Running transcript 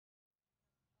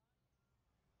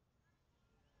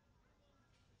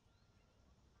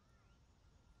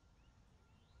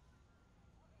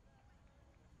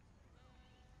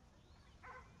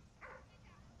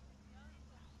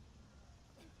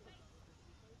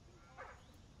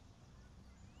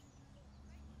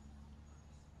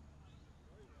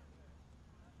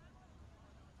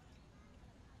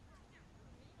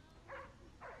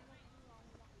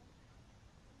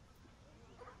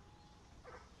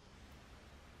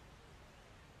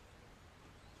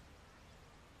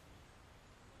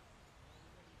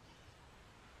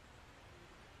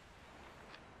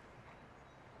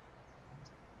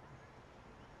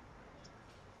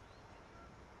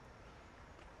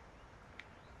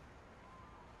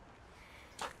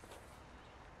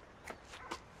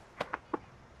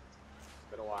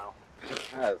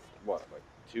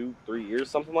2, 3 years,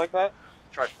 something like that.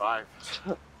 Tried 5.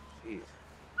 Jeez.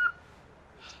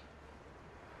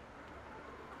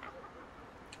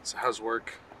 So how's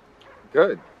work?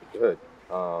 Good.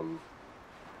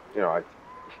 I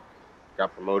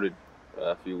got promoted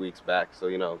a few weeks back,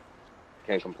 so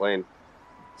can't complain.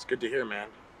 It's good to hear, man.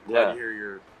 Yeah. Glad to hear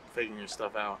you're figuring your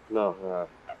stuff out. No,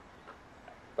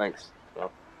 thanks.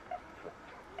 No.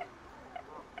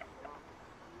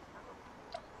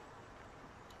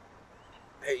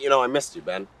 Hey, I missed you,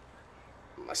 Ben.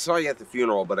 I saw you at the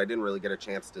funeral, but I didn't really get a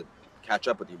chance to catch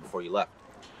up with you before you left.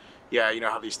 Yeah, you know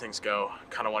how these things go.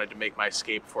 Kind of wanted to make my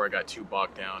escape before I got too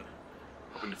bogged down.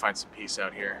 Hoping to find some peace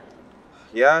out here.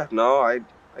 Yeah, no, I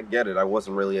get it. I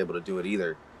wasn't really able to do it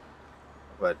either.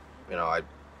 But, I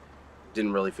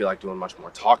didn't really feel like doing much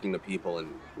more talking to people,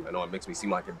 and I know it makes me seem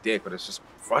like a dick, but it's just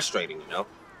frustrating, No,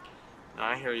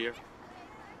 I hear you.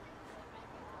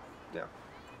 Yeah.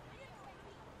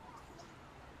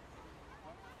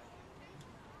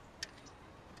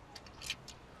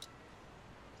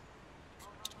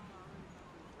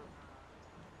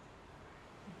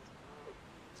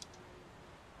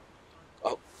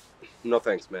 Oh, no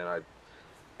thanks, man. I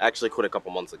actually quit a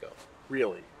couple months ago.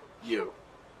 Really? You?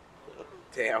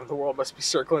 Damn, the world must be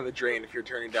circling the drain if you're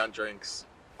turning down drinks.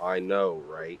 I know,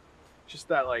 right? Just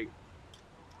that, all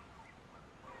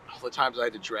the times I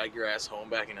had to drag your ass home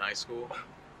back in high school.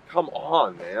 Come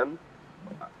on, man.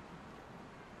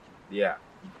 Yeah,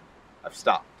 I've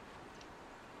stopped.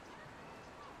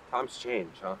 Times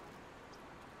change, huh?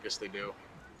 Guess they do.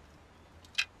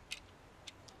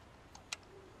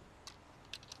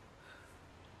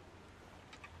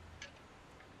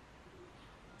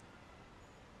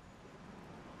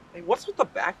 Hey, what's with the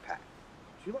backpack?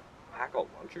 Did you pack a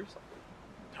lunch or something?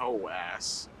 No,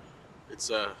 ass.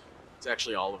 It's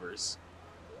actually Oliver's.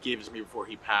 Gave it to me before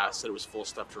he passed. Said it was full of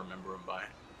stuff to remember him by.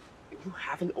 You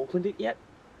haven't opened it yet?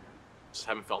 Just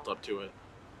haven't felt up to it.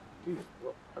 Dude,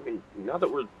 well, now that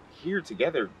we're here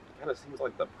together, it kind of seems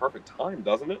like the perfect time,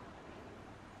 doesn't it?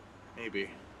 Maybe.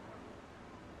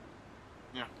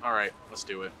 Yeah, alright, let's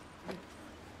do it.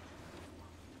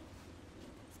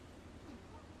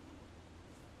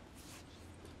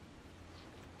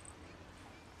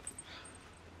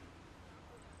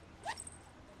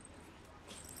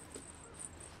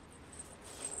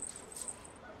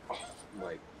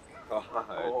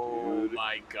 Oh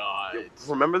my god.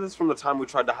 Remember this from the time we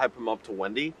tried to hype him up to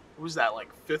Wendy? What was that,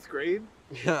 5th grade?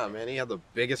 Yeah, man, he had the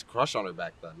biggest crush on her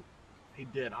back then. He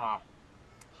did, huh?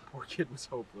 Poor kid was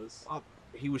hopeless.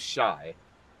 He was shy.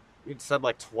 He'd said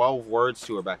 12 words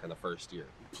to her back in the first year.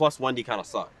 Plus, Wendy kind of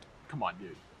sucked. Come on,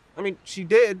 dude. I mean, she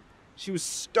did. She was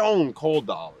stone cold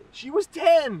to Ollie. She was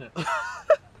 10!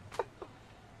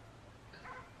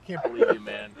 Can't believe you,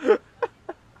 man.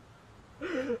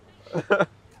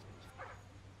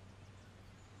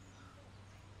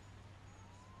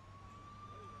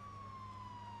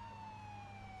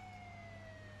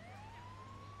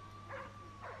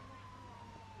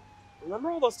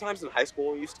 Remember all those times in high school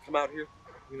when we used to come out here?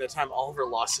 I mean, that time Oliver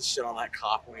lost his shit on that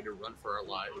cop and we had to run for our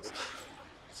lives.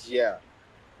 Yeah.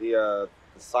 The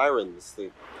sirens.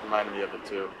 Reminded me of it,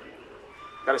 too.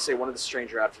 Gotta say, one of the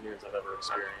stranger afternoons I've ever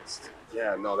experienced.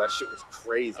 Yeah, no, that shit was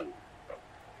crazy.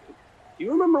 Do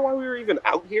you remember why we were even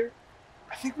out here?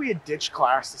 I think we had ditched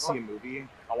class to see a movie.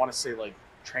 I want to say,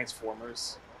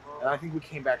 Transformers. And I think we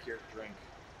came back here to drink.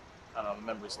 I don't know, the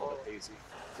memory's a little bit hazy.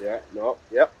 Yeah, no,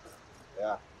 yep.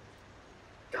 Yeah.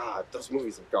 God, those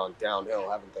movies have gone downhill,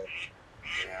 haven't they?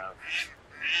 Yeah.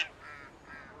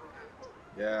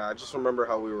 Yeah, I just remember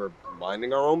how we were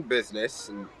minding our own business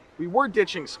and... We were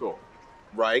ditching school.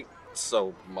 Right,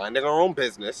 so minding our own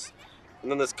business. And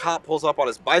then this cop pulls up on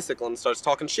his bicycle and starts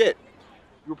talking shit.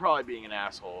 You were probably being an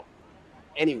asshole.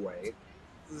 Anyway,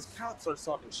 this cop starts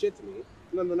talking shit to me.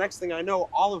 And then the next thing I know,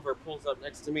 Oliver pulls up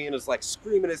next to me and is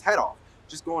screaming his head off.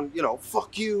 Just going,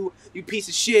 fuck you, you piece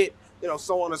of shit,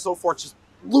 so on and so forth, just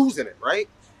losing it, right?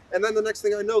 And then the next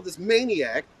thing I know, this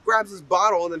maniac grabs his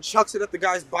bottle and then chucks it at the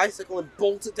guy's bicycle and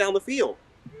bolts it down the field.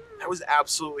 That was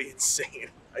absolutely insane.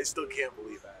 I still can't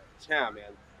believe that. Yeah,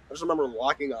 man. I just remember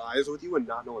locking eyes with you and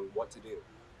not knowing what to do.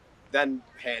 Then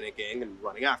panicking and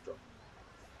running after him.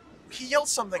 He yelled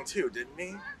something too, didn't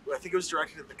he? I think it was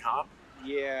directed at the cop.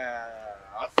 Yeah.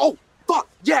 Oh, fuck,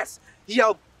 yes! He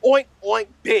yelled, oink, oink,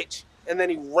 bitch. And then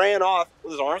he ran off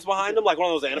with his arms behind him like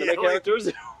one of those anime characters.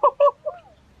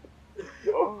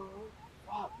 Oh,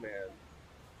 fuck, man.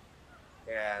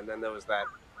 Yeah, and then there was that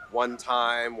one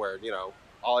time where,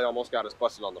 Ollie almost got us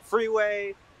busted on the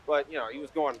freeway. But, he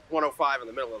was going 105 in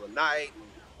the middle of the night. And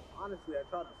honestly, I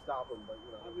tried to stop him, but,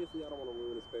 obviously I don't want to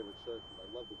ruin his favorite shirt because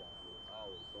I love the guy.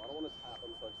 smiling, so I don't want to tap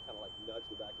him, so I just kind of like nudge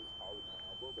the back of his car with my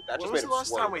elbow. But that When just was made the him last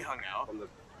swerve time we hung out? from the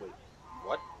wait.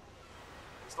 What?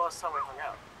 When was the last time we hung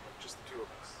out? Like, just the two of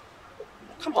us.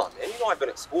 Come on, man. You know I've been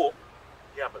at school.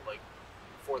 Yeah, but like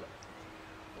before that.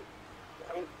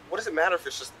 I mean, what does it matter if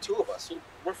it's just the two of us?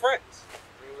 We're friends.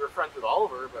 I mean, we were friends with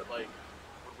Oliver, but like,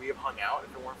 would we have hung out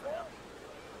if it weren't for him?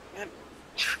 Man,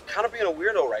 you're kind of being a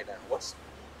weirdo right now. What's...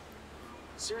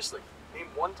 Seriously, name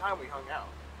one time we hung out.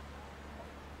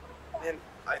 Man,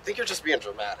 I think you're just being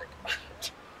dramatic.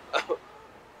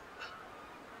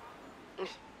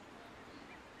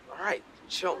 Alright,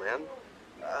 chill, man.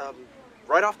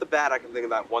 Right off the bat, I can think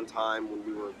of that one time when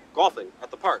we were golfing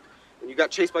at the park. When you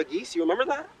got chased by geese, you remember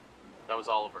that? That was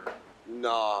Oliver.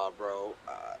 Nah, bro.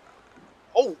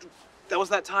 Oh, that was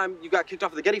that time you got kicked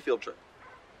off of the Getty field trip.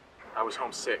 I was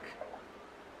homesick.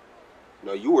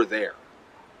 No, you were there.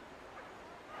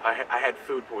 I had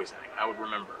food poisoning. I would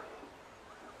remember.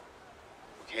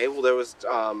 Okay, well, there was,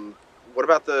 what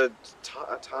about the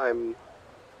time...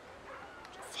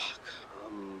 Fuck,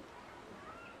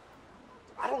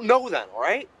 I don't know then, all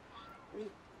right? I mean,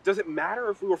 does it matter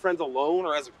if we were friends alone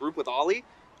or as a group with Ollie?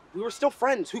 We were still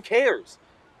friends. Who cares?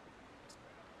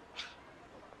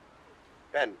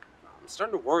 Ben, I'm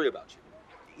starting to worry about you.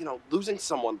 You know, losing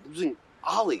someone, losing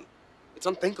Ollie, it's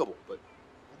unthinkable, but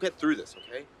we'll get through this,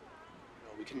 okay? You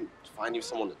know, we can find you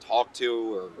someone to talk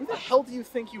to, or... Who the hell do you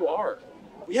think you are?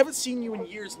 We haven't seen you in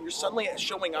years, and you're suddenly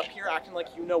showing up here acting like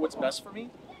you know what's best for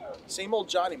me? Same old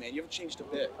Johnny, man. You haven't changed a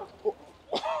bit.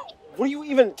 What are you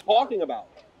even talking about?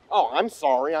 Oh, I'm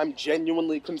sorry. I'm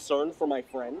genuinely concerned for my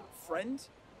friend. Friend?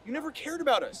 You never cared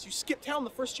about us. You skipped town the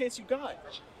first chance you got.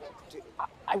 Dude,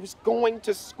 I was going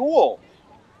to school.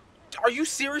 Are you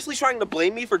seriously trying to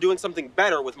blame me for doing something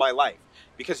better with my life?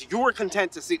 Because you were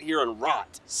content to sit here and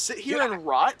rot. Sit here and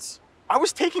rot? I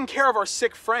was taking care of our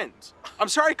sick friend. I'm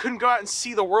sorry I couldn't go out and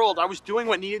see the world. I was doing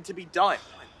what needed to be done.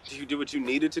 Did you do what you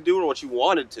needed to do or what you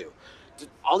wanted to?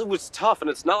 Ollie was tough, and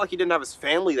it's not like he didn't have his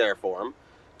family there for him.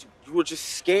 You were just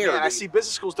scared. Man, I see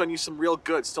business school's done you some real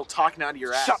good, still talking out of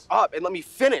your ass. Shut up and let me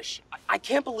finish. I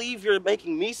can't believe you're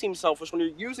making me seem selfish when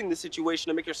you're using this situation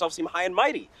to make yourself seem high and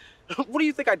mighty. What do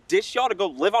you think, I ditched y'all to go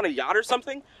live on a yacht or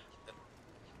something?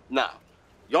 Nah,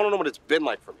 y'all don't know what it's been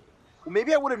like for me. Well,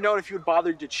 maybe I would have known if you had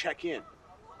bothered to check in.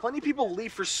 Plenty of people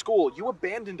leave for school. You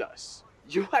abandoned us.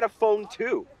 You had a phone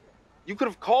too. You could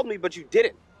have called me, but you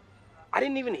didn't. I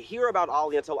didn't even hear about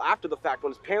Ollie until after the fact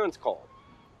when his parents called.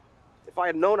 If I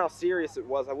had known how serious it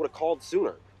was, I would have called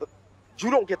sooner. But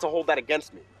you don't get to hold that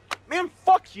against me. Man,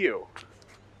 fuck you.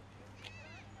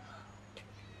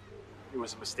 It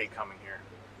was a mistake coming here.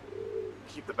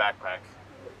 Keep the backpack.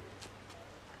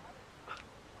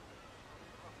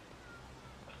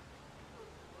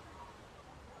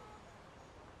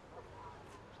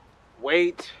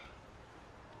 Wait.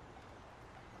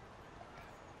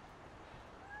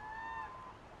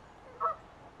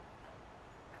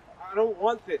 I don't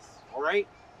want this, all right?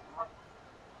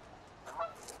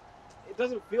 It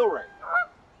doesn't feel right.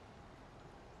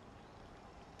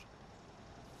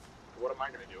 What am I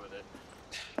gonna do with it?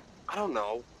 I don't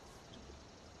know.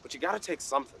 But you gotta take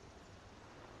something.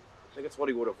 I think it's what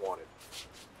he would have wanted.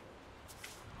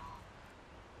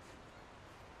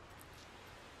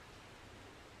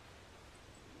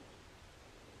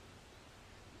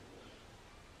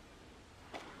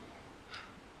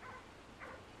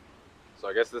 So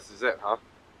I guess this is it, huh?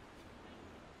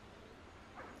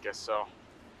 Guess so.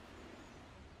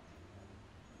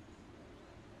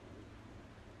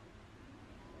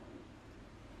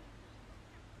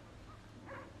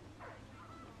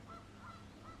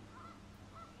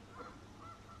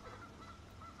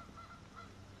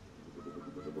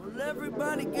 Well,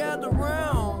 everybody gather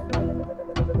round.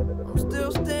 I'm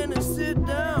still standing, sit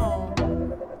down.